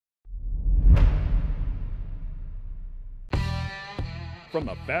From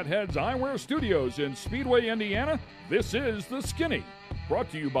the Fatheads Eyewear Studios in Speedway, Indiana, this is The Skinny,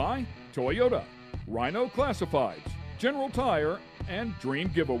 brought to you by Toyota, Rhino Classifieds, General Tire, and Dream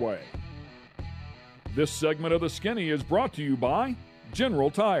Giveaway. This segment of The Skinny is brought to you by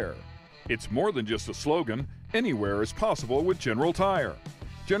General Tire. It's more than just a slogan. Anywhere is possible with General Tire.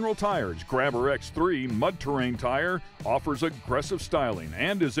 General Tire's Grabber X3 mud terrain tire offers aggressive styling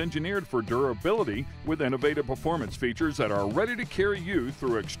and is engineered for durability with innovative performance features that are ready to carry you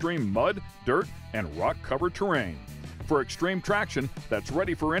through extreme mud, dirt, and rock-covered terrain. For extreme traction that's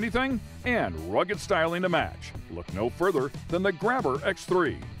ready for anything and rugged styling to match, look no further than the Grabber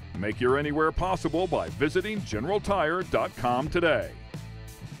X3. Make your anywhere possible by visiting GeneralTire.com today.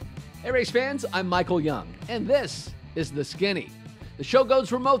 Hey race fans, I'm Michael Young, and this is The Skinny. The show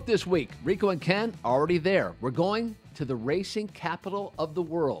goes remote this week. Rico and Ken are already there. We're going to the racing capital of the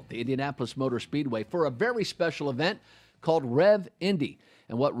world, the Indianapolis Motor Speedway, for a very special event called REV INDY.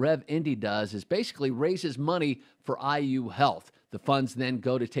 And what REV INDY does is basically raises money for IU Health. The funds then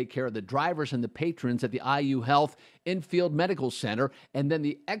go to take care of the drivers and the patrons at the IU Health Infield Medical Center, and then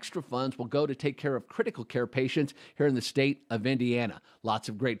the extra funds will go to take care of critical care patients here in the state of Indiana. Lots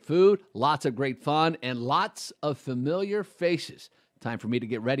of great food, lots of great fun, and lots of familiar faces. Time for me to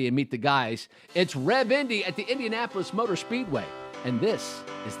get ready and meet the guys. It's REV INDY at the Indianapolis Motor Speedway, and this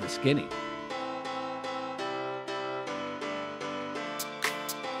is The Skinny.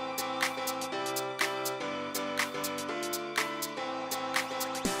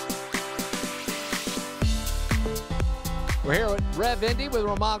 We're here at REV INDY with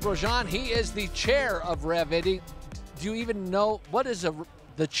Romain Grosjean. He is the chair of REV INDY. Do you even know, what does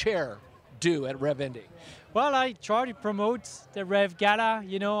the chair do at REV INDY? Well, I try to promote the REV Gala.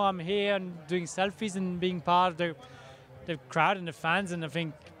 You know, I'm here and doing selfies and being part of the crowd and the fans, and I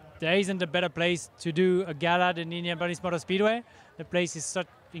think there isn't a better place to do a gala than Indianapolis Motor Speedway. The place is so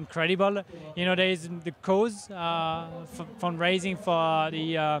incredible. You know, there is the cause fundraising for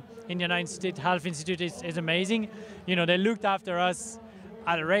the Indiana State Health Institute is amazing. You know, they looked after us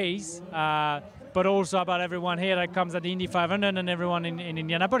at a race, but also about everyone here that comes at the Indy 500 and everyone in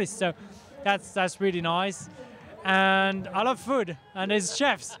Indianapolis. So that's really nice. And I love food, and there's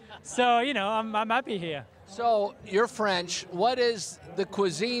chefs. So, you know, I'm happy here. So, you're French. What is the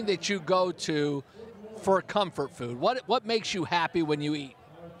cuisine that you go to for comfort food? What makes you happy when you eat?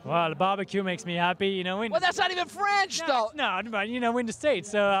 Well, the barbecue makes me happy, you know. Well, that's not even French, though. No, but, you know, we're in the States,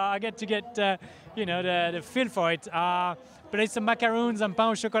 so I get to get, you know, the feel for it. But there's some macaroons and pain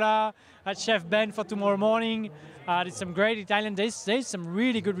au chocolat at Chef Ben for tomorrow morning. There's some great Italian. There's some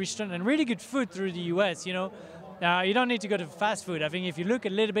really good restaurants and really good food through the U.S., you know. You don't need to go to fast food. I think if you look a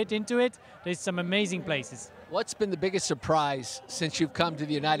little bit into it, there's some amazing places. What's been the biggest surprise since you've come to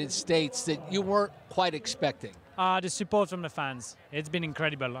the United States that you weren't quite expecting? The support from the fans. It's been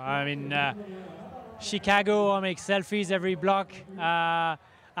incredible. I mean, Chicago, I make selfies every block. At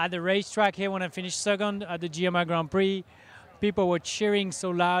the racetrack here when I finished second at the GMR Grand Prix, people were cheering so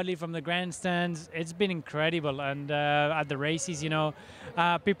loudly from the grandstands. It's been incredible. And at the races, you know,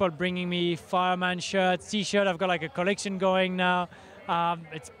 people bringing me fireman shirts, T-shirt. I've got like a collection going now.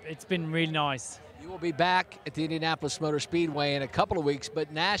 It's been really nice. You will be back at the Indianapolis Motor Speedway in a couple of weeks,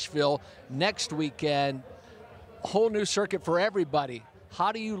 but Nashville next weekend, whole new circuit for everybody.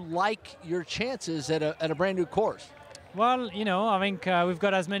 How do you like your chances at a brand new course? Well, you know, I think we've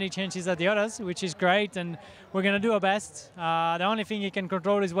got as many chances as the others, which is great, and we're going to do our best. The only thing you can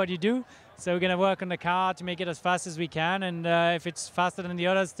control is what you do, so we're going to work on the car to make it as fast as we can, and if it's faster than the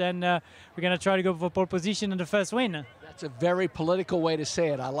others, then we're going to try to go for pole position and the first win. That's a very political way to say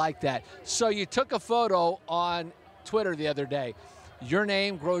it. I like that. So you took a photo on Twitter the other day. Your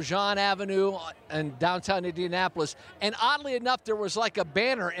name, Grosjean Avenue in downtown Indianapolis, and oddly enough, there was like a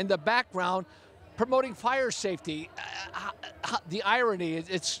banner in the background promoting fire safety. The irony,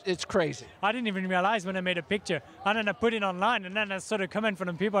 it's crazy. I didn't even realize when I made a picture, and then I put it online, and then I started comment from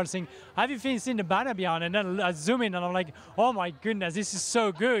the people saying, have you seen the banner behind? And then I zoom in, and I'm like, oh my goodness, this is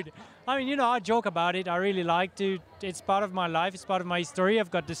so good. I mean, you know, I joke about it. I really like to. It's part of my life. It's part of my history.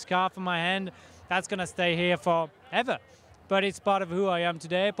 I've got the scarf on my hand. That's going to stay here forever. But it's part of who I am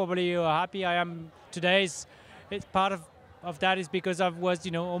today. Probably how happy I am today. It's part of that is because I was,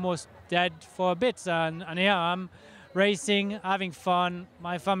 you know, almost dead for a bit. And here I'm racing, having fun,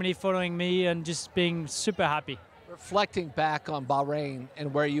 my family following me, and just being super happy. Reflecting back on Bahrain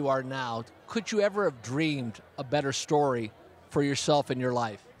and where you are now, could you ever have dreamed a better story for yourself in your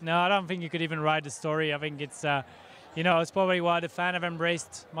life? No, I don't think you could even write the story. I think it's, you know, it's probably why the fans have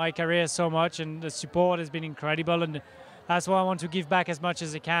embraced my career so much, and the support has been incredible. And that's why I want to give back as much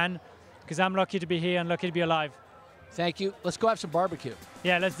as I can, because I'm lucky to be here and lucky to be alive. Thank you. Let's go have some barbecue.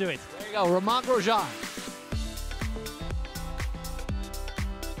 Yeah, let's do it. There you go, Ramon Grosjean.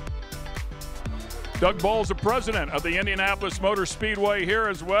 Doug Bowles, the president of the Indianapolis Motor Speedway, here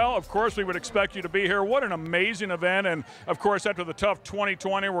as well. Of course, we would expect you to be here. What an amazing event. And, of course, after the tough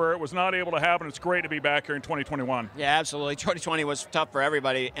 2020 where it was not able to happen, it's great to be back here in 2021. Yeah, absolutely. 2020 was tough for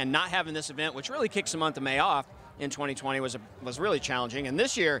everybody. And not having this event, which really kicks the month of May off in 2020, was really challenging. And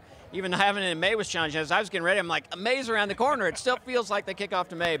this year, even having it in May was challenging. As I was getting ready, I'm like, May's around the corner. It still feels like the kickoff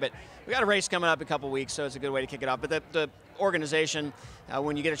to May. But we got a race coming up in a couple weeks, so it's a good way to kick it off. But the organization,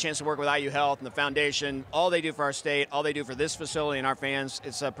 when you get a chance to work with IU Health and the foundation, all they do for our state, all they do for this facility and our fans,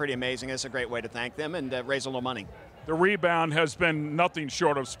 it's pretty amazing. It's a great way to thank them and raise a little money. The rebound has been nothing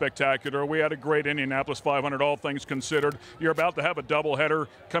short of spectacular. We had a great Indianapolis 500, all things considered. You're about to have a doubleheader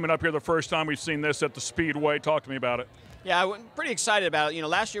coming up here, the first time we've seen this at the Speedway. Talk to me about it. Yeah, I'm pretty excited about it. You know,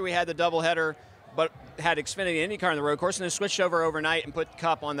 last year we had the doubleheader, but had Xfinity IndyCar on the road course, and then switched over overnight and put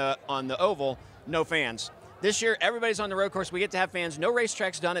Cup on the oval, no fans. This year, everybody's on the road course. We get to have fans. No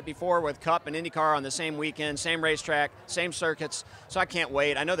racetrack's done it before with Cup and IndyCar on the same weekend, same racetrack, same circuits. So I can't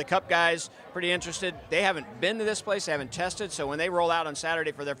wait. I know the Cup guys pretty interested. They haven't been to this place. They haven't tested. So when they roll out on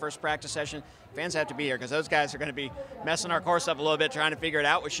Saturday for their first practice session, fans have to be here because those guys are going to be messing our course up a little bit, trying to figure it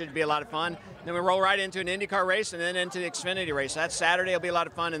out, which should be a lot of fun. Then we roll right into an IndyCar race and then into the Xfinity race. So that Saturday will be a lot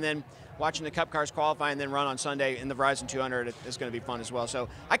of fun. And then watching the Cup cars qualify and then run on Sunday in the Verizon 200 is going to be fun as well. So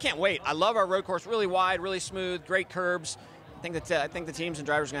I can't wait. I love our road course, really wide, really smooth, great curbs. I think the teams and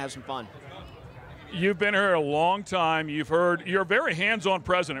drivers are going to have some fun. You've been here a long time. You're a very hands-on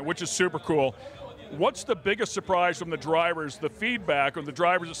president, which is super cool. What's the biggest surprise from the drivers, the feedback of the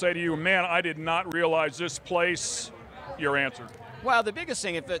drivers that say to you, man, I did not realize this place? Your answer. Well, the biggest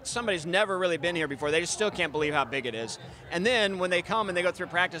thing, if somebody's never really been here before, they just still can't believe how big it is. And then when they come and they go through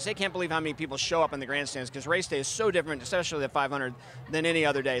practice, they can't believe how many people show up in the grandstands because race day is so different, especially the 500, than any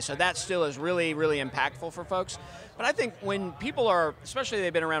other day. So that still is really, really impactful for folks. But I think when people are, especially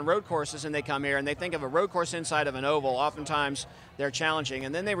they've been around road courses and they come here and they think of a road course inside of an oval, oftentimes they're challenging.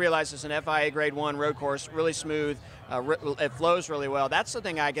 And then they realize it's an FIA Grade 1 road course, really smooth, it flows really well. That's the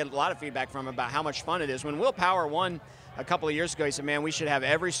thing I get a lot of feedback from about how much fun it is. When Will Power won a couple of years ago, he said, man, we should have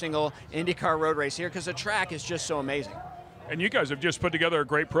every single IndyCar road race here because the track is just so amazing. And you guys have just put together a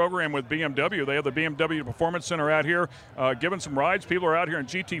great program with BMW. They have the BMW Performance Center out here giving some rides. People are out here in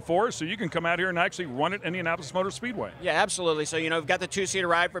GT4s, so you can come out here and actually run at Indianapolis Motor Speedway. Yeah, absolutely. So, you know, we've got the two-seater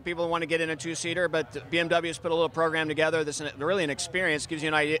ride for people who want to get in a two-seater, but BMW's put a little program together. This is really an experience, gives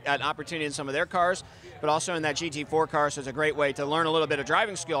you an opportunity in some of their cars, but also in that GT4 car, so it's a great way to learn a little bit of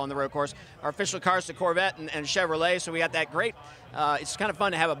driving skill on the road course. Our official cars, the Corvette and Chevrolet, so we got that great. It's kind of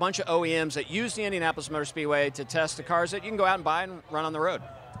fun to have a bunch of OEMs that use the Indianapolis Motor Speedway to test the cars that you can go out and buy and run on the road.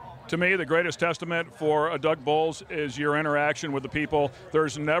 To me, the greatest testament for Doug Bowles is your interaction with the people.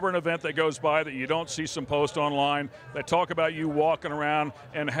 There's never an event that goes by that you don't see some posts online that talk about you walking around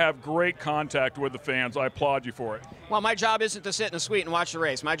and have great contact with the fans. I applaud you for it. Well, my job isn't to sit in a suite and watch the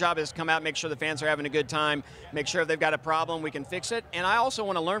race. My job is to come out and make sure the fans are having a good time, make sure if they've got a problem, we can fix it. And I also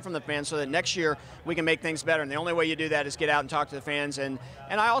want to learn from the fans so that next year we can make things better. And the only way you do that is get out and talk to the fans. And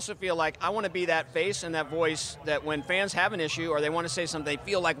I also feel like I want to be that face and that voice that when fans have an issue or they want to say something, they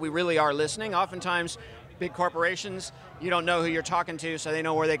feel like we really are listening. Oftentimes, big corporations, you don't know who you're talking to, so they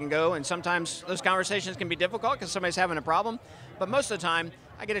know where they can go. And sometimes those conversations can be difficult because somebody's having a problem. But most of the time,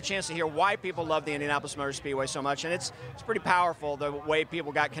 I get a chance to hear why people love the Indianapolis Motor Speedway so much. And it's pretty powerful, the way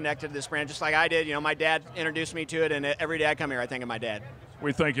people got connected to this brand, just like I did. You know, my dad introduced me to it, and every day I come here, I think of my dad.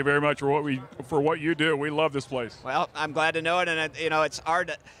 We thank you very much for what you do. We love this place. Well, I'm glad to know it, and you know, it's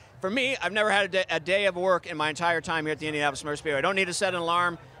hard for me. I've never had a day of work in my entire time here at the Indianapolis Motor Speedway. I don't need to set an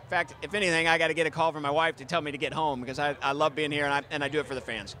alarm. In fact, if anything, I got to get a call from my wife to tell me to get home because I love being here and I do it for the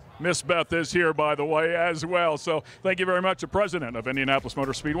fans. Miss Beth is here, by the way, as well. So thank you very much, the president of Indianapolis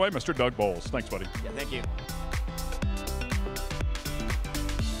Motor Speedway, Mr. Doug Bowles. Thanks, buddy. Yeah, thank you.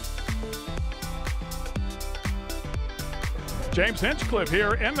 James Hinchcliffe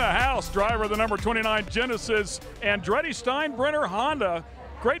here in the house, driver of the number 29 Genesis, Andretti Steinbrenner Honda.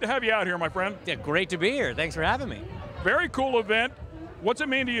 Great to have you out here, my friend. Yeah, great to be here. Thanks for having me. Very cool event. What's it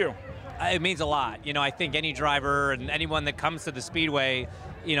mean to you? It means a lot. You know, I think any driver and anyone that comes to the Speedway,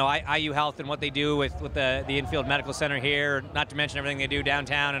 you know, IU Health and what they do with the Infield Medical Center here, not to mention everything they do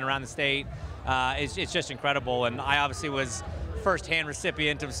downtown and around the state, it's just incredible. And I obviously was firsthand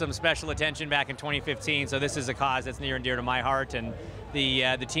recipient of some special attention back in 2015, so this is a cause that's near and dear to my heart. And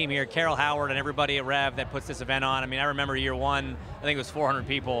the team here, Carol Howard and everybody at REV that puts this event on. I mean, I remember year one, I think it was 400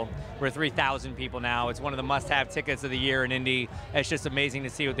 people. We're 3,000 people now. It's one of the must-have tickets of the year in Indy. It's just amazing to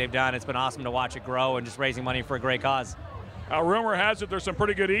see what they've done. It's been awesome to watch it grow and just raising money for a great cause. Rumor has it there's some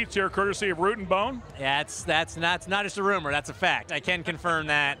pretty good eats here, courtesy of Root and Bone. Yeah, that's not just a rumor. That's a fact. I can confirm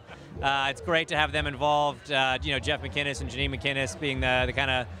that. It's great to have them involved. You know, Jeff McInnes and Janine McInnes being the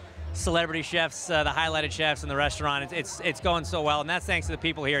kind of celebrity chefs, the highlighted chefs in the restaurant. It's going so well, and that's thanks to the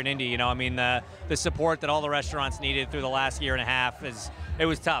people here in Indy. You know, I mean, the support that all the restaurants needed through the last year and a half it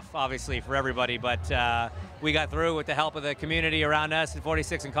was tough, obviously, for everybody, but we got through with the help of the community around us at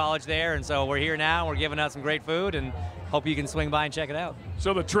 46 and College there, and so we're here now. We're giving out some great food, and hope you can swing by and check it out.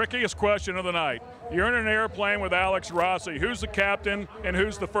 So the trickiest question of the night: you're in an airplane with Alex Rossi. Who's the captain and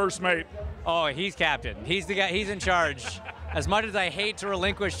who's the first mate? Oh, he's captain. He's the guy. He's in charge. As much as I hate to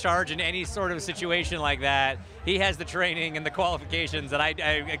relinquish charge in any sort of situation like that, he has the training and the qualifications that I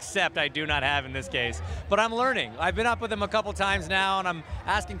accept I do not have in this case. But I'm learning. I've been up with him a couple times now, and I'm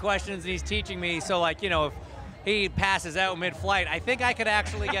asking questions, and he's teaching me. So, like, you know, if he passes out mid-flight, I think I could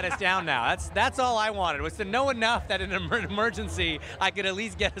actually get us down now. That's all I wanted, was to know enough that in an emergency, I could at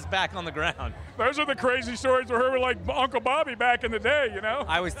least get us back on the ground. Those are the crazy stories we heard with, like, Uncle Bobby back in the day, you know?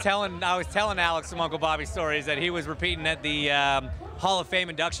 I was telling Alex some Uncle Bobby stories that he was repeating at the Hall of Fame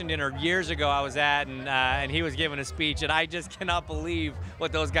induction dinner years ago I was at, and he was giving a speech, and I just cannot believe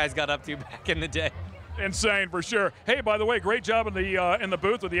what those guys got up to back in the day. Insane, for sure. Hey, by the way, great job in the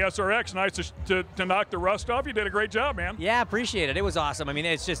booth with the SRX. Nice to knock the rust off. You did a great job, man. Yeah, appreciate it. It was awesome. I mean,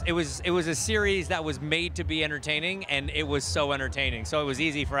 it was a series that was made to be entertaining, and it was so entertaining. So it was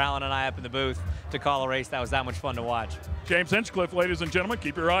easy for Alan and I up in the booth to call a race that was that much fun to watch. James Hinchcliffe, ladies and gentlemen,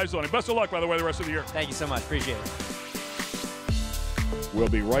 keep your eyes on him. Best of luck, by the way, the rest of the year. Thank you so much. Appreciate it. We'll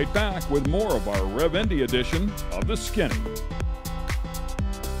be right back with more of our Rev Indy edition of The Skinny.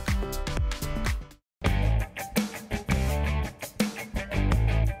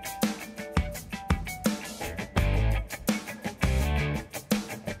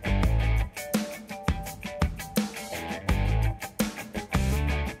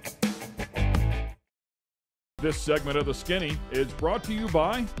 This segment of The Skinny is brought to you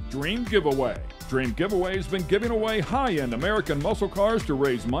by Dream Giveaway. Dream Giveaway has been giving away high-end American muscle cars to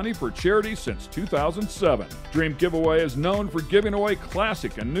raise money for charity since 2007. Dream Giveaway is known for giving away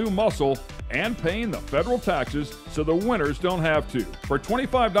classic and new muscle and paying the federal taxes so the winners don't have to. For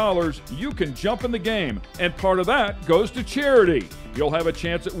 $25, you can jump in the game, and part of that goes to charity. You'll have a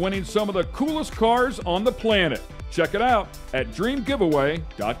chance at winning some of the coolest cars on the planet. Check it out at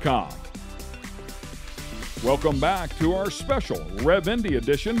dreamgiveaway.com. Welcome back to our special Rev Indy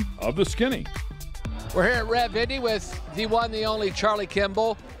edition of The Skinny. We're here at Rev Indy with the one, the only Charlie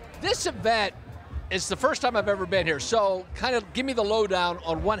Kimball. This event is the first time I've ever been here, so kind of give me the lowdown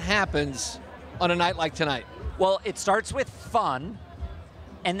on what happens on a night like tonight. Well, it starts with fun,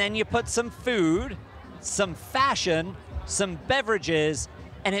 and then you put some food, some fashion, some beverages,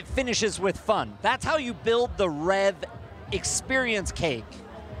 and it finishes with fun. That's how you build the Rev experience cake.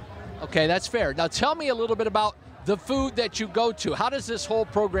 Okay, that's fair. Now tell me a little bit about the food that you go to. How does this whole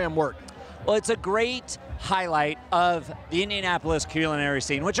program work? Well, it's a great highlight of the Indianapolis culinary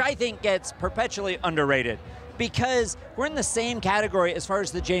scene, which I think gets perpetually underrated because we're in the same category as far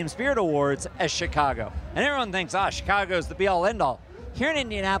as the James Beard Awards as Chicago. And everyone thinks, Chicago's the be-all, end-all. Here in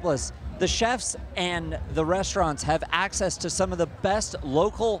Indianapolis, the chefs and the restaurants have access to some of the best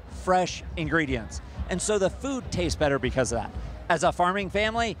local, fresh ingredients. And so the food tastes better because of that. As a farming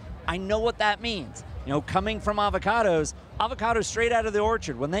family, I know what that means. You know, coming from avocados straight out of the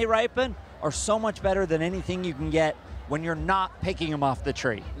orchard, when they ripen, are so much better than anything you can get when you're not picking them off the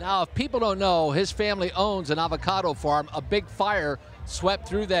tree. Now, if people don't know, his family owns an avocado farm. A big fire swept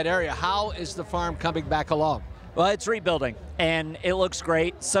through that area. How is the farm coming back along? Well, it's rebuilding, and it looks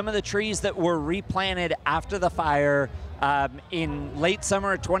great. Some of the trees that were replanted after the fire in late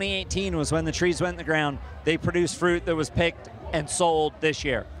summer of 2018 was when the trees went in the ground. They produced fruit that was picked and sold this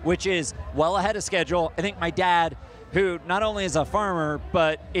year, which is well ahead of schedule. I think my dad, who not only is a farmer,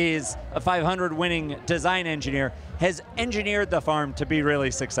 but is a 500 winning design engineer, has engineered the farm to be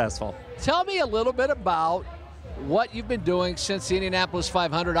really successful. Tell me a little bit about what you've been doing since the Indianapolis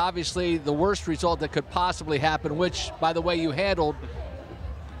 500. Obviously, the worst result that could possibly happen, which, by the way, you handled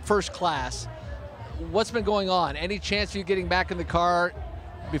first class. What's been going on? Any chance of you getting back in the car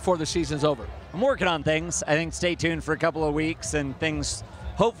before the season's over? I'm working on things. I think stay tuned for a couple of weeks and things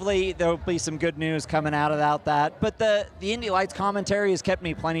hopefully there'll be some good news coming out about that. But the Indy Lights commentary has kept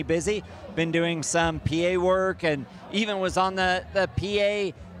me plenty busy. Been doing some PA work, and even was on the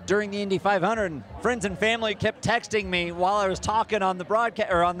PA during the Indy 500. And friends and family kept texting me while I was talking on the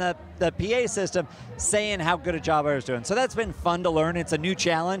broadcast or on the PA system, saying how good a job I was doing. So that's been fun to learn. It's a new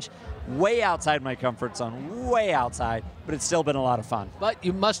challenge, way outside my comfort zone, way outside, but it's still been a lot of fun. But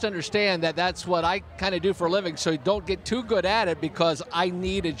you must understand that that's what I kind of do for a living, so don't get too good at it, because I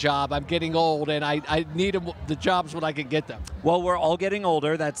need a job. I'm getting old, and I need the jobs when I can get them. Well, we're all getting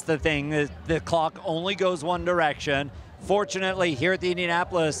older. That's the thing. The clock only goes one direction. Fortunately, here at the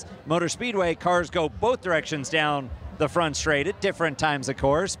Indianapolis Motor Speedway, cars go both directions down the front straight at different times, of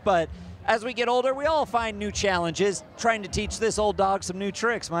course, but as we get older, we all find new challenges, trying to teach this old dog some new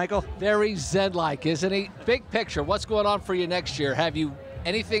tricks, Michael. Very Zen-like, isn't he? Big picture, what's going on for you next year? Have you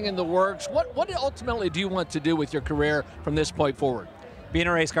anything in the works? What ultimately do you want to do with your career from this point forward? Be in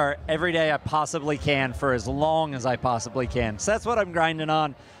a race car every day I possibly can for as long as I possibly can. So that's what I'm grinding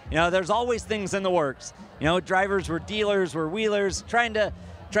on. You know, there's always things in the works. You know, drivers, we're dealers, we're wheelers, trying to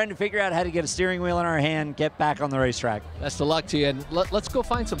figure out how to get a steering wheel in our hand, get back on the racetrack. Best of luck to you, and let's go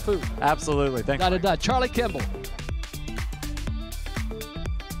find some food. Absolutely, thanks. Got it done. Charlie Kimball.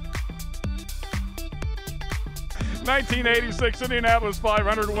 '86 Indianapolis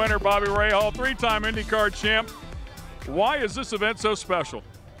 500 winner Bobby Rahal, three-time IndyCar champ. Why is this event so special?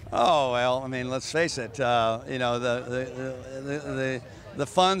 Oh, well, I mean, let's face it. You know, the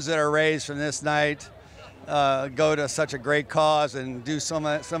funds that are raised from this night go to such a great cause and do so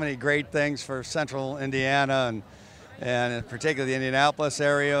many great things for Central Indiana and particularly the Indianapolis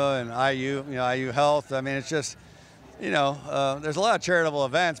area and IU Health. I mean, it's just, you know, there's a lot of charitable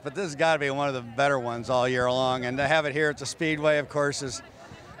events, but this has got to be one of the better ones all year long. And to have it here at the Speedway, of course, is,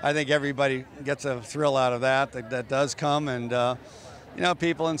 I think everybody gets a thrill out of that does come. And, you know,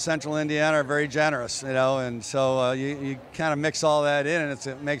 people in Central Indiana are very generous, you know, and so you kind of mix all that in, and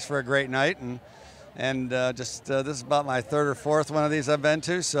it makes for a great night. And this is about my third or fourth one of these I've been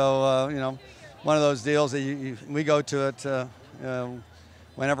to, so you know, one of those deals that we go to it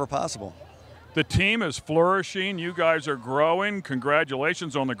whenever possible. The team is flourishing. You guys are growing.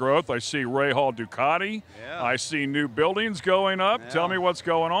 Congratulations on the growth. I see Rahal Ducati. Yeah. I see new buildings going up. Yeah. Tell me what's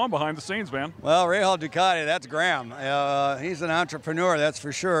going on behind the scenes, man. Well, Rahal Ducati, that's Graham. He's an entrepreneur, that's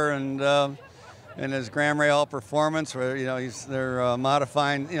for sure, and his Graham Rahal Performance, where, you know, they're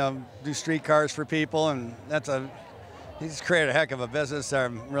modifying, you know, do street cars for people, and he's created a heck of a business.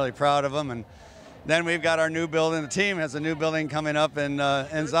 I'm really proud of him. And then we've got our new building. The team has a new building coming up in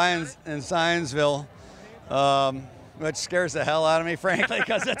Zionsville, which scares the hell out of me, frankly,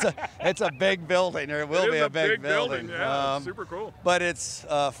 because it's a big building. It will be a big building. Yeah, super cool. But it's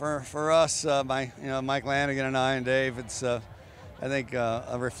for us, Mike Lanigan and I and Dave. It's I think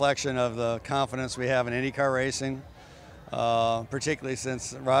a reflection of the confidence we have in IndyCar racing, particularly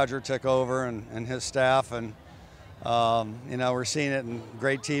since Roger took over and his staff, and you know, we're seeing it in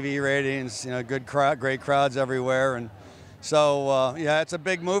great TV ratings, you know, great crowds everywhere, and so yeah, it's a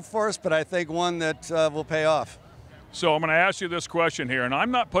big move for us, but I think one that will pay off. So I'm going to ask you this question here, and I'm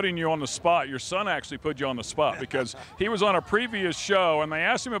not putting you on the spot. Your son actually put you on the spot because he was on a previous show, and they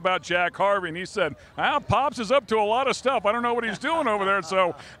asked him about Jack Harvey, and he said, Pops is up to a lot of stuff. I don't know what he's doing over there.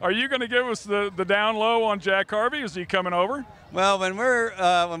 So are you going to give us the down low on Jack Harvey? Is he coming over? Well,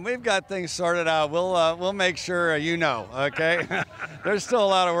 when we've got things sorted out, we'll make sure you know, okay? There's still a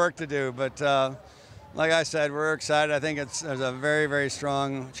lot of work to do, but like I said, we're excited. I think there's a very, very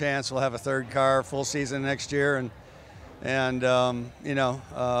strong chance we'll have a third car full season next year, and you know,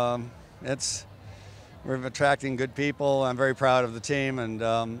 we're attracting good people. I'm very proud of the team, and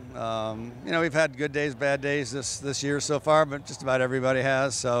you know, we've had good days, bad days this year so far, but just about everybody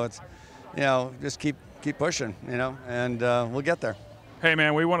has. So it's, you know, just keep pushing, you know, and we'll get there. Hey,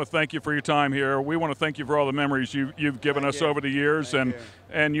 man, we want to thank you for your time here. We want to thank you for all the memories you've given us over the years,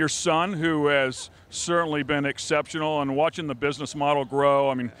 and your son, who has certainly been exceptional, and watching the business model grow.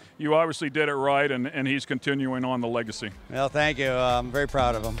 I mean, you obviously did it right, and he's continuing on the legacy. Well, thank you. I'm very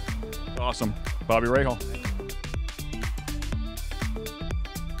proud of him. Awesome. Bobby Rahal.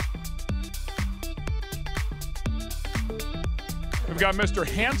 We've got Mr.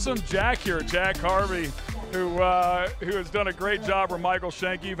 Handsome Jack here, Jack Harvey, who has done a great job for Michael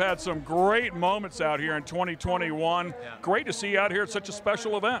Schenke. You've had some great moments out here in 2021. Yeah. Great to see you out here at such a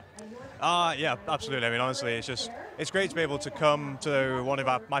special event. Yeah, absolutely. I mean, honestly, it's great to be able to come to one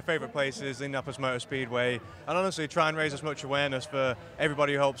of my favorite places, Indianapolis Motor Speedway, and honestly try and raise as much awareness for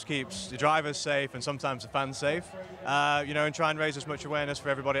everybody who helps keeps the drivers safe and sometimes the fans safe. You know, and try and raise as much awareness for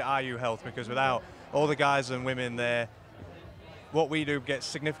everybody at IU Health, because without all the guys and women there what we do gets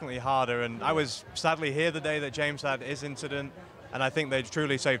significantly harder. And I was sadly here the day that James had his incident, and I think they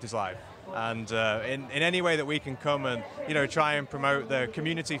truly saved his life. And in any way that we can come and, you know, try and promote the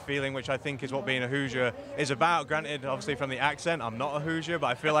community feeling, which I think is what being a Hoosier is about. Granted, obviously from the accent, I'm not a Hoosier, but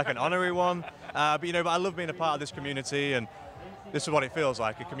I feel like an honorary one. But you know, but I love being a part of this community, and this is what it feels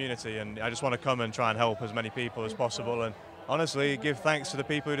like, a community. And I just want to come and try and help as many people as possible, and honestly, give thanks to the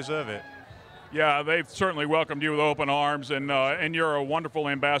people who deserve it. Yeah, they've certainly welcomed you with open arms, and you're a wonderful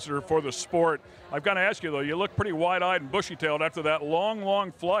ambassador for the sport. I've got to ask you, though, you look pretty wide-eyed and bushy-tailed after that long,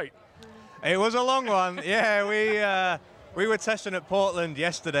 long flight. It was a long one. Yeah, we were testing at Portland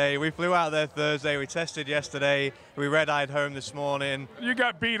yesterday. We flew out there Thursday. We tested yesterday. We red-eyed home this morning. You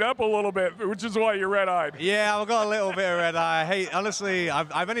got beat up a little bit, which is why you're red-eyed. Yeah, I've got a little bit of red eye. Honestly,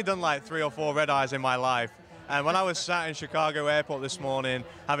 I've only done like 3 or 4 red eyes in my life. And when I was sat in Chicago airport this morning,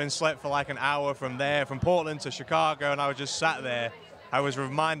 having slept for like an hour from Portland to Chicago, and I was just sat there, I was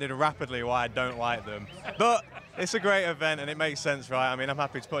reminded rapidly why I don't like them. But it's a great event, and it makes sense, right? I mean, I'm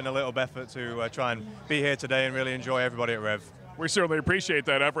happy to put in a little effort to try and be here today and really enjoy everybody at REV. We certainly appreciate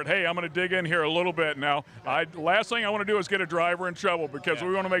that effort. Hey, I'm going to dig in here a little bit now. Last thing I want to do is get a driver in trouble, because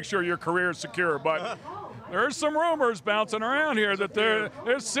we want to make sure your career is secure. But there's some rumors bouncing around here that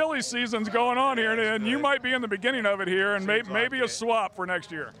there's silly seasons going on here, and you might be in the beginning of it here, and maybe a swap for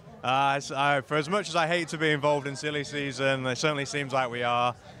next year. For as much as I hate to be involved in silly season, it certainly seems like we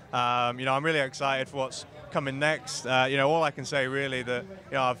are. You know, I'm really excited for what's coming next. You know, all I can say really that,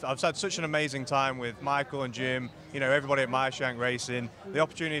 you know, I've had such an amazing time with Michael and Jim, you know, everybody at Meyershank Racing. The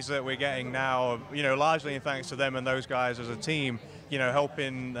opportunities that we're getting now, you know, largely in thanks to them and those guys as a team, you know,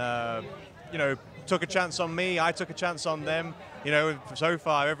 helping, you know, took a chance on me, I took a chance on them. You know, so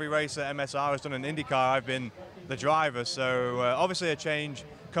far every race that MSR has done in IndyCar, I've been the driver. So obviously a change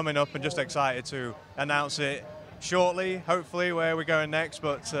coming up, and just excited to announce it shortly, hopefully, where we're going next.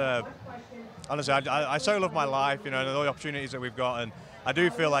 But honestly, I so love my life, you know, and all the opportunities that we've got, and I do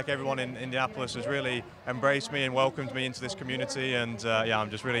feel like everyone in Indianapolis has really embraced me and welcomed me into this community, and yeah, I'm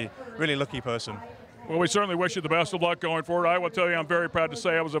just really lucky person. Well, we certainly wish you the best of luck going forward. I will tell you, I'm very proud to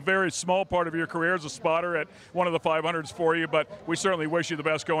say I was a very small part of your career as a spotter at one of the 500s for you, but we certainly wish you the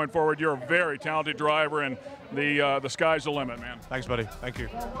best going forward. You're a very talented driver, and the sky's the limit, man. Thanks, buddy. Thank you.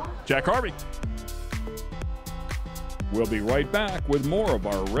 Jack Harvey. We'll be right back with more of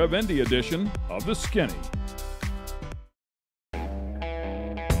our Rev Indy edition of The Skinny.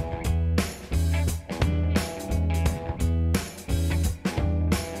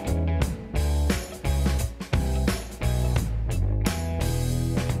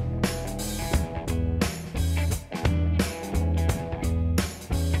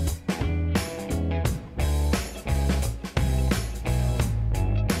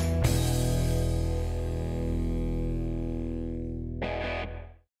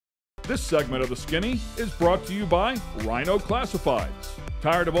 This segment of The Skinny is brought to you by Rhino Classifieds.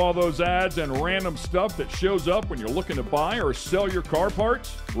 Tired of all those ads and random stuff that shows up when you're looking to buy or sell your car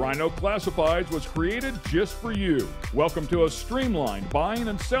parts? Rhino Classifieds was created just for you. Welcome to a streamlined buying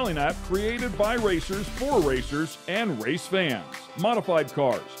and selling app created by racers for racers and race fans. Modified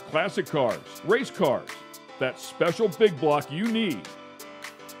cars, classic cars, race cars, that special big block you need.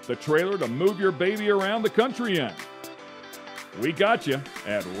 The trailer to move your baby around the country in. We got you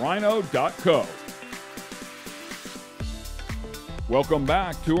at rhino.co. Welcome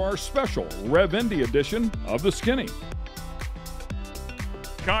back to our special Rev Indy edition of The Skinny.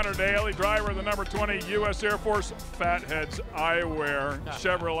 Connor Daly, driver of the number 20 U.S. Air Force Fatheads Eyewear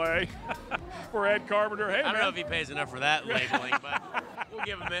Chevrolet for Ed Carpenter. Hey, I don't know if he pays enough for that labeling, but we'll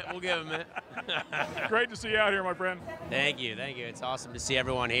give him it. We'll give him it. Great to see you out here, my friend. Thank you. Thank you. It's awesome to see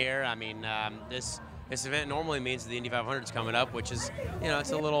everyone here. I mean, this event normally means the Indy 500 is coming up, which is, you know,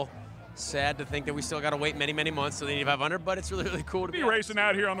 it's a little sad to think that we still got to wait many, many months to the Indy 500, but it's really, really cool to be racing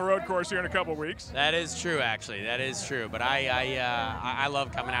out here on the road course here in a couple of weeks. That is true, actually. That is true. But I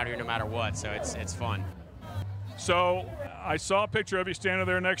love coming out here no matter what, so it's fun. So I saw a picture of you standing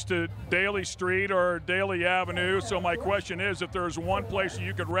there next to Daly Street or Daly Avenue. So my question is, if there's one place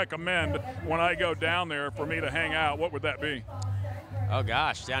you could recommend when I go down there for me to hang out, what would that be? Oh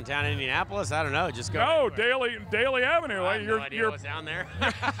gosh, downtown Indianapolis? I don't know. Just go. No, Daly Avenue. I have no idea what's down there.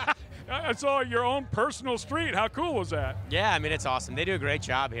 I saw your own personal street. How cool was that? Yeah, I mean, it's awesome. They do a great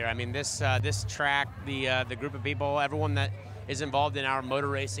job here. I mean, this track, the group of people, everyone that is involved in our motor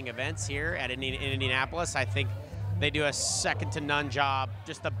racing events here in Indianapolis, I think they do a second to none job,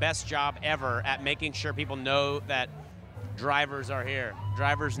 just the best job ever at making sure people know that drivers are here,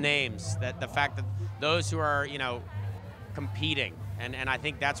 drivers' names, that the fact that those who are, you know, competing And I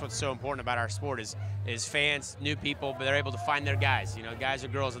think that's what's so important about our sport is fans, new people, but they're able to find their guys, guys or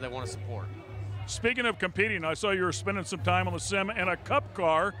girls that they want to support. Speaking of competing, I saw you were spending some time on the sim and a cup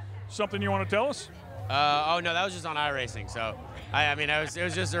car. Something you want to tell us? Oh no, that was just on iRacing. So, it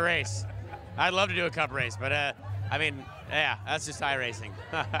was just a race. I'd love to do a cup race, but yeah, that's just iRacing.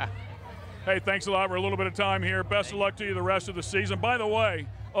 Hey, thanks a lot for a little bit of time here. Best of luck to you the rest of the season. By the way,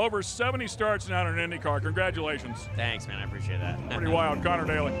 over 70 starts now in an IndyCar. Congratulations. Thanks, man. I appreciate that. Pretty wild. Connor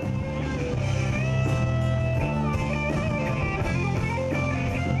Daly.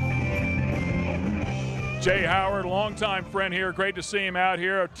 Jay Howard, longtime friend here. Great to see him out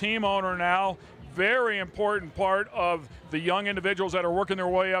here. A team owner now. Very important part of the young individuals that are working their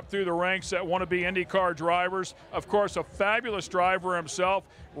way up through the ranks that want to be IndyCar drivers. Of course, a fabulous driver himself.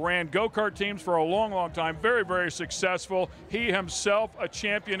 Ran go-kart teams for a long, long time. Very, very successful. He himself, a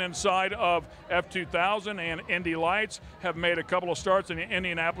champion inside of F2000 and Indy Lights, have made a couple of starts in the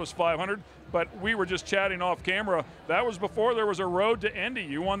Indianapolis 500. But we were just chatting off camera. That was before there was a road to Indy.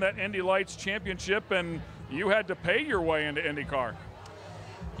 You won that Indy Lights championship, and you had to pay your way into IndyCar.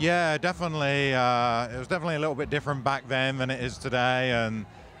 Yeah, definitely. It was definitely a little bit different back then than it is today, and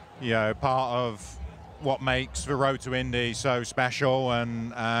part of what makes the road to Indy so special,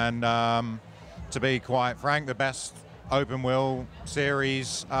 and to be quite frank, the best open wheel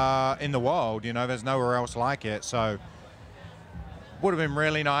series in the world. There's nowhere else like it. So would have been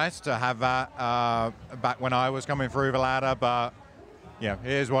really nice to have that back when I was coming through the ladder, but yeah,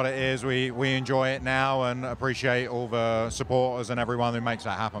 it is what it is. We enjoy it now and appreciate all the supporters and everyone who makes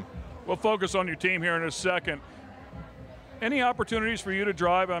that happen. We'll focus on your team here in a second. Any opportunities for you to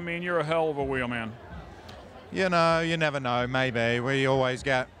drive? I mean, you're a hell of a wheelman. You never know, maybe. We always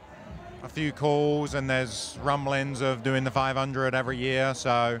get a few calls and there's rumblings of doing the 500 every year,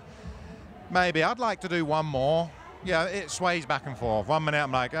 so maybe. I'd like to do one more. Yeah, it sways back and forth. 1 minute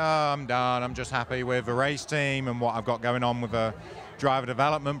I'm like, oh, I'm done. I'm just happy with the race team and what I've got going on with the driver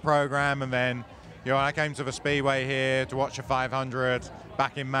development program. And then, I came to the Speedway here to watch a 500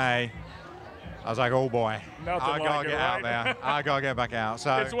 back in May. I was like, oh boy, I gotta get out there. I gotta get back out.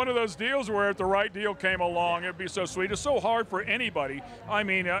 So it's one of those deals where if the right deal came along, it'd be so sweet. It's so hard for anybody. I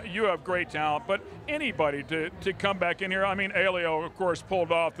mean, you have great talent, but anybody to come back in here. I mean, Elio, of course,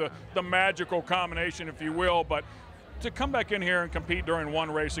 pulled off the magical combination, if you will, but to come back in here and compete during one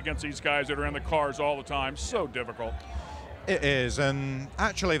race against these guys that are in the cars all the time, so difficult. It is, and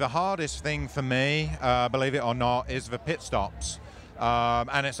actually the hardest thing for me, believe it or not, is the pit stops.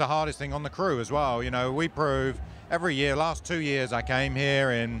 And it's the hardest thing on the crew as well. We prove every year, last 2 years I came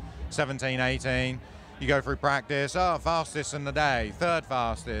here in 17, 18, you go through practice, fastest in the day, third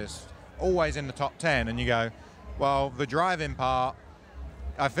fastest, always in the top 10, and you go, well, the driving part,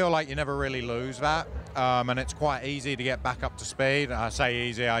 I feel like you never really lose that, and it's quite easy to get back up to speed. I say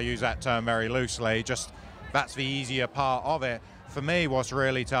easy, I use that term very loosely, just that's the easier part of it. For me, what's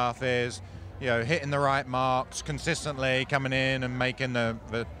really tough is hitting the right marks consistently, coming in and making the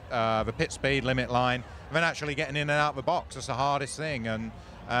pit speed limit line, and then actually getting in and out of the box. That's the hardest thing, and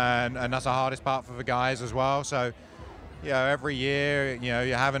that's the hardest part for the guys as well. So, every year,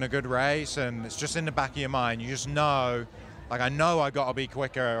 you're having a good race, and it's just in the back of your mind. You just know, like I know I got to be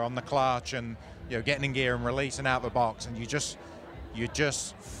quicker on the clutch, and getting in gear and releasing out of the box, and you just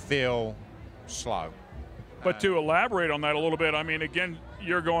feel slow. But to elaborate on that a little bit, I mean, again,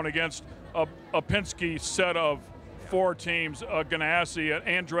 you're going against a Penske set of 4 teams, Ganassi,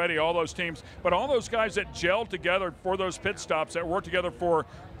 Andretti, all those teams, but all those guys that gel together for those pit stops, that work together for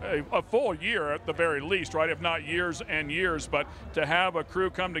a full year at the very least, right? If not years and years, but to have a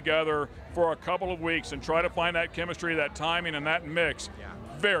crew come together for a couple of weeks and try to find that chemistry, that timing, and that mix,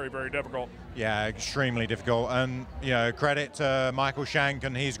 very, very difficult. Yeah, extremely difficult. And, credit to Michael Shank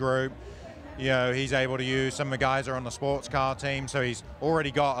and his group. He's able to use, some of the guys are on the sports car team, so he's already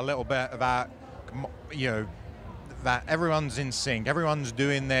got a little bit of that, that everyone's in sync, everyone's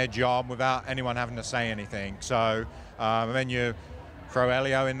doing their job without anyone having to say anything. So then you throw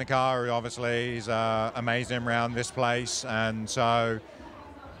Elio in the car, who obviously is amazing around this place, and so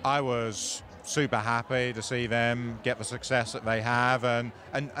I was super happy to see them get the success that they have, and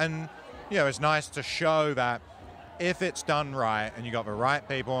it's nice to show that if it's done right and you got the right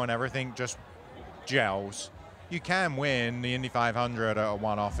people and everything just gels, you can win the Indy 500 at a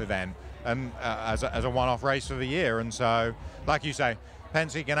one-off event and as a one-off race for the year. And so, like you say,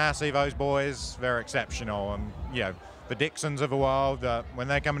 Penske, Ganassi, those boys, they're exceptional. And the Dixons of the world, when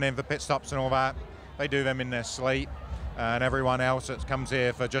they're coming in for pit stops and all that, they do them in their sleep. And everyone else that comes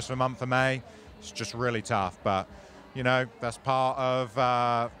here for just the month of May, it's just really tough. But you know, that's part of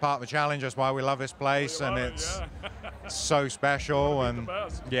the challenge. That's why we love this place, and it's so special. And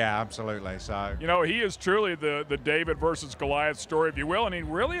yeah, absolutely. So you know, he is truly the David versus Goliath story, if you will, and he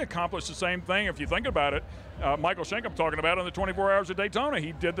really accomplished the same thing. If you think about it, Michael Schenk, I'm talking about, in the 24 Hours of Daytona,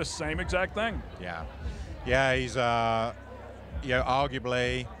 he did the same exact thing. Yeah, he's you know,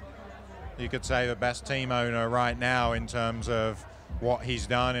 arguably, you could say the best team owner right now in terms of what he's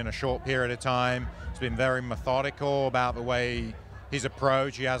done in a short period of time. He's been very methodical about the way his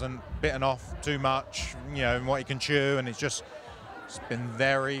approach. He hasn't bitten off too much, you know, in what he can chew, and it's been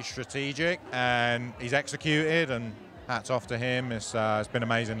very strategic, and he's executed, and hats off to him. It's been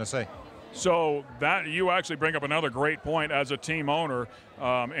amazing to see. So that you actually bring up another great point as a team owner,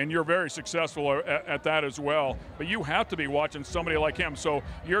 and you're very successful at that as well. But you have to be watching somebody like him. So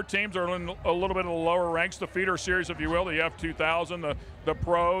your teams are in a little bit of the lower ranks, the feeder series, if you will, the F2000, the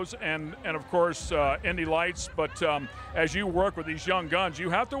pros, and of course Indy Lights. But as you work with these young guns, you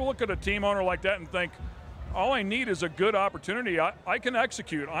have to look at a team owner like that and think, all I need is a good opportunity. I can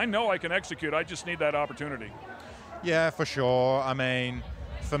execute. I know I can execute. I just need that opportunity. Yeah, for sure. I mean,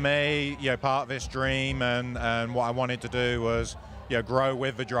 for me, you know, part of this dream and what I wanted to do was, you know, grow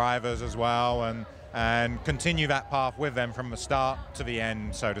with the drivers as well, and continue that path with them from the start to the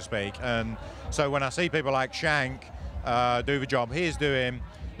end, so to speak. And so when I see people like Schenk do the job he's doing,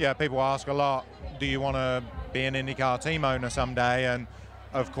 yeah, people ask a lot, do you want to be an IndyCar team owner someday? And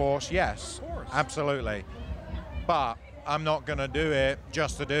of course, yes, absolutely. But I'm not going to do it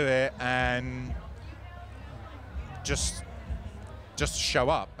just to do it and just show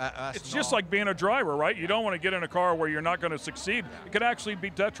up. It's just like being a driver, right? You don't want to get in a car where you're not going to succeed. It could actually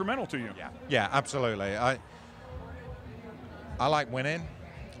be detrimental to you. Yeah, absolutely. I like winning.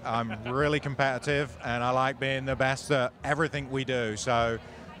 I'm really competitive, and I like being the best at everything we do. So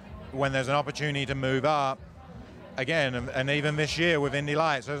when there's an opportunity to move up, again, and even this year with Indy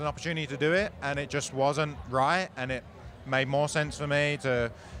Lights, there's an opportunity to do it, and it just wasn't right, and it made more sense for me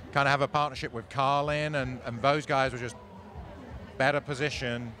to kind of have a partnership with Carlin, and those guys were just better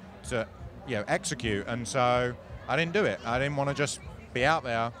position to, you know, execute. And so I didn't do it. I didn't want to just be out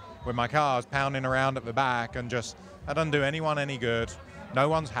there with my cars pounding around at the back, and that doesn't do anyone any good. No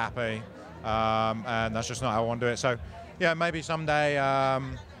one's happy, and that's just not how I want to do it. So yeah, maybe someday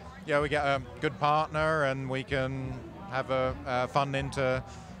we get a good partner and we can have a funding to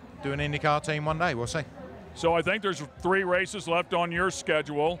do an IndyCar team one day. We'll see. So I think there's 3 races left on your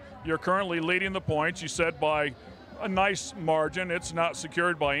schedule. You're currently leading the points. You said by a nice margin. It's not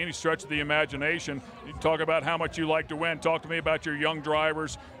secured by any stretch of the imagination. You talk about how much you like to win. Talk to me about your young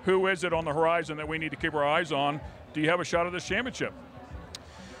drivers. Who is it on the horizon that we need to keep our eyes on? Do you have a shot at this championship?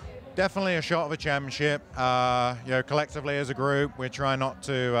 Definitely a shot of a championship. You know, collectively as a group, we're trying not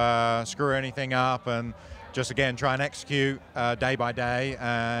to screw anything up, and just again try and execute day by day.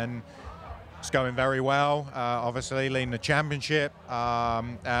 And it's going very well. Obviously, leading the championship,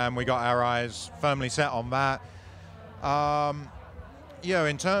 and we got our eyes firmly set on that. You know,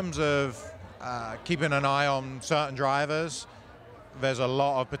 in terms of keeping an eye on certain drivers, there's a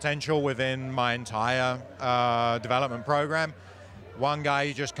lot of potential within my entire development program. One guy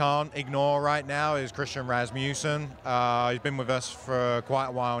you just can't ignore right now is Christian Rasmussen. He's been with us for quite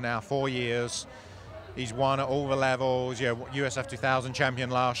a while now, 4 years. He's won at all the levels, you know, USF 2000 champion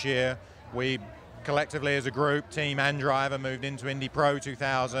last year. We collectively as a group, team and driver, moved into Indy Pro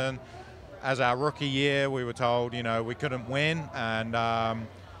 2000. As our rookie year, we were told, you know, we couldn't win, and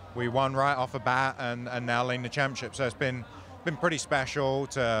we won right off the bat, and now leading the championship. So it's been pretty special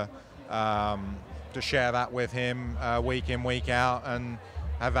to share that with him week in, week out, and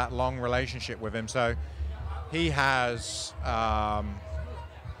have that long relationship with him. So he has, I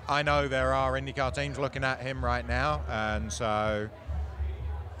know there are IndyCar teams looking at him right now, and so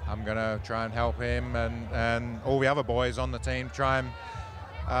I'm going to try and help him and all the other boys on the team try and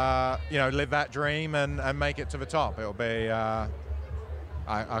you know, live that dream and make it to the top. It'll be,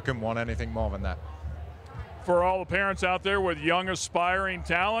 I couldn't want anything more than that. For all the parents out there with young aspiring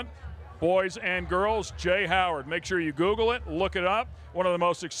talent, boys and girls, Jay Howard, make sure you Google it, look it up. One of the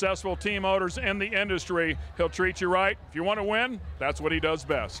most successful team owners in the industry. He'll treat you right. If you want to win, that's what he does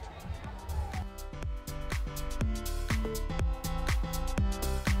best.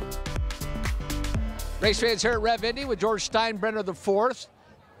 Race fans here at Rev Indy with George Steinbrenner IV.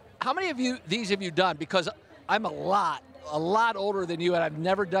 How many of these have you done? Because I'm a lot older than you, and I've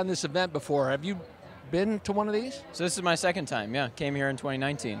never done this event before. Have you been to one of these? So this is my second time, yeah. Came here in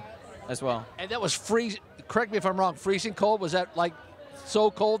 2019 as well. And that was freezing, correct me if I'm wrong, freezing cold? Was that like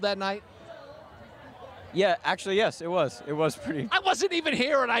so cold that night? Yeah, actually, yes, it was. It was pretty. I wasn't even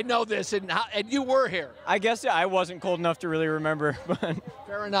here, and I know this, and you were here. I guess, yeah, I wasn't cold enough to really remember, but.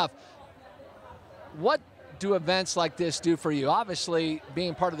 Fair enough. What do events like this do for you? Obviously,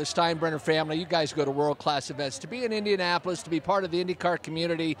 being part of the Steinbrenner family, you guys go to world-class events. To be in Indianapolis, to be part of the IndyCar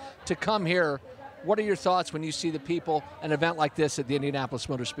community, to come here, what are your thoughts when you see the people, an event like this at the Indianapolis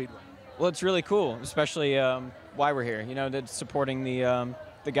Motor Speedway? Well, it's really cool, especially why we're here. You know, that's supporting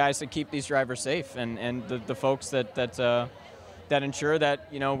the guys that keep these drivers safe, and the folks that ensure that,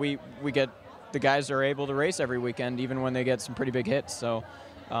 you know, we get the guys that are able to race every weekend, even when they get some pretty big hits. So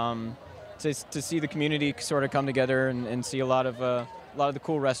to see the community sort of come together and see a lot of the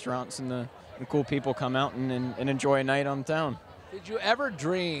cool restaurants and the cool people come out and enjoy a night on town. Did you ever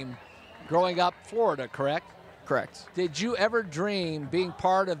dream, growing up Florida, correct? Correct. Did you ever dream, being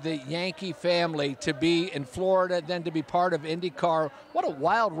part of the Yankee family, to be in Florida, then to be part of IndyCar? What a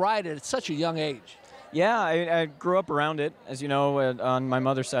wild ride at such a young age. Yeah, I grew up around it. As you know, on my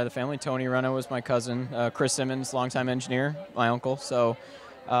mother's side of the family, Tony Renno was my cousin. Chris Simmons, longtime engineer, my uncle. So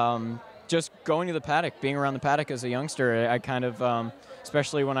just going to the paddock, being around the paddock as a youngster, I kind of,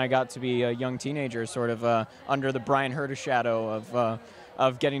 especially when I got to be a young teenager, sort of under the Brian Herta shadow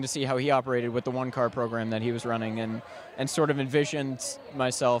of getting to see how he operated with the one-car program that he was running, and sort of envisioned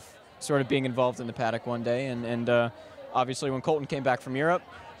myself sort of being involved in the paddock one day. And obviously when Colton came back from Europe,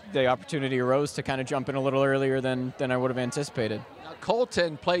 the opportunity arose to kind of jump in a little earlier than I would have anticipated. Now,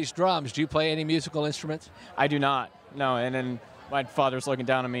 Colton plays drums. Do you play any musical instruments? I do not, no. And then my father's looking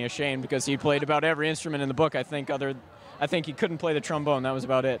down on me ashamed because he played about every instrument in the book, I think he couldn't play the trombone. That was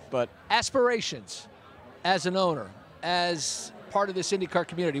about it. But aspirations as an owner, as part of this IndyCar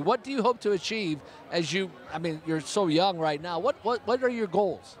community, what do you hope to achieve as you're so young right now? What are your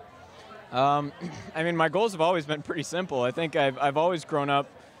goals? I mean, my goals have always been pretty simple. I think I've always grown up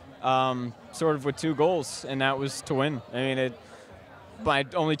sort of with two goals, and that was to win. I mean, my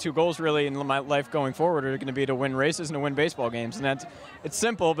only two goals really in my life going forward are going to be to win races and to win baseball games, and it's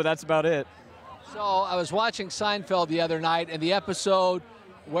simple, but that's about it. So I was watching Seinfeld the other night, and the episode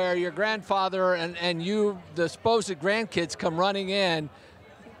where your grandfather and you, the supposed grandkids, come running in.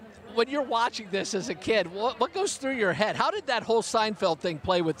 When you're watching this as a kid, what goes through your head? How did that whole Seinfeld thing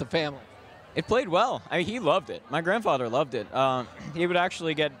play with the family? It played well. I mean, he loved it. My grandfather loved it. He would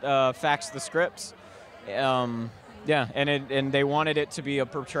actually get faxed the scripts. Yeah, and they wanted it to be a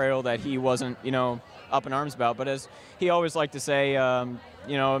portrayal that he wasn't, up in arms about. But as he always liked to say, a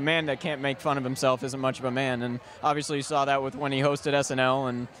man that can't make fun of himself isn't much of a man. And obviously you saw that with when he hosted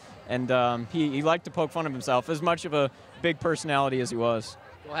SNL, and he liked to poke fun of himself, as much of a big personality as he was.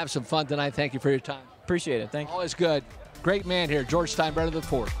 We'll have some fun tonight. Thank you for your time. Appreciate it. Thank you. Always good. Great man here, George Steinbrenner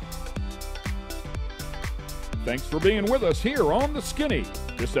IV. Thanks for being with us here on The Skinny.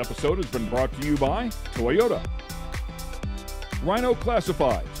 This episode has been brought to you by Toyota, Rhino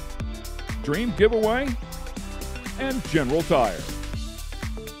Classifieds, Dream Giveaway, and General Tire.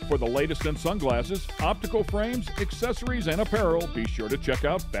 For the latest in sunglasses, optical frames, accessories, and apparel, be sure to check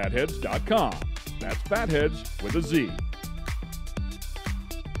out fatheads.com. That's Fatheads with a Z.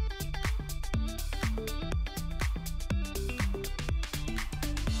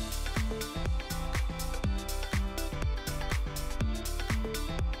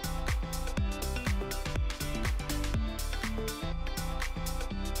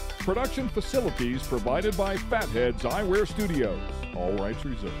 Production facilities provided by Fatheads Eyewear Studios. All rights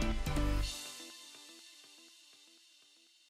reserved.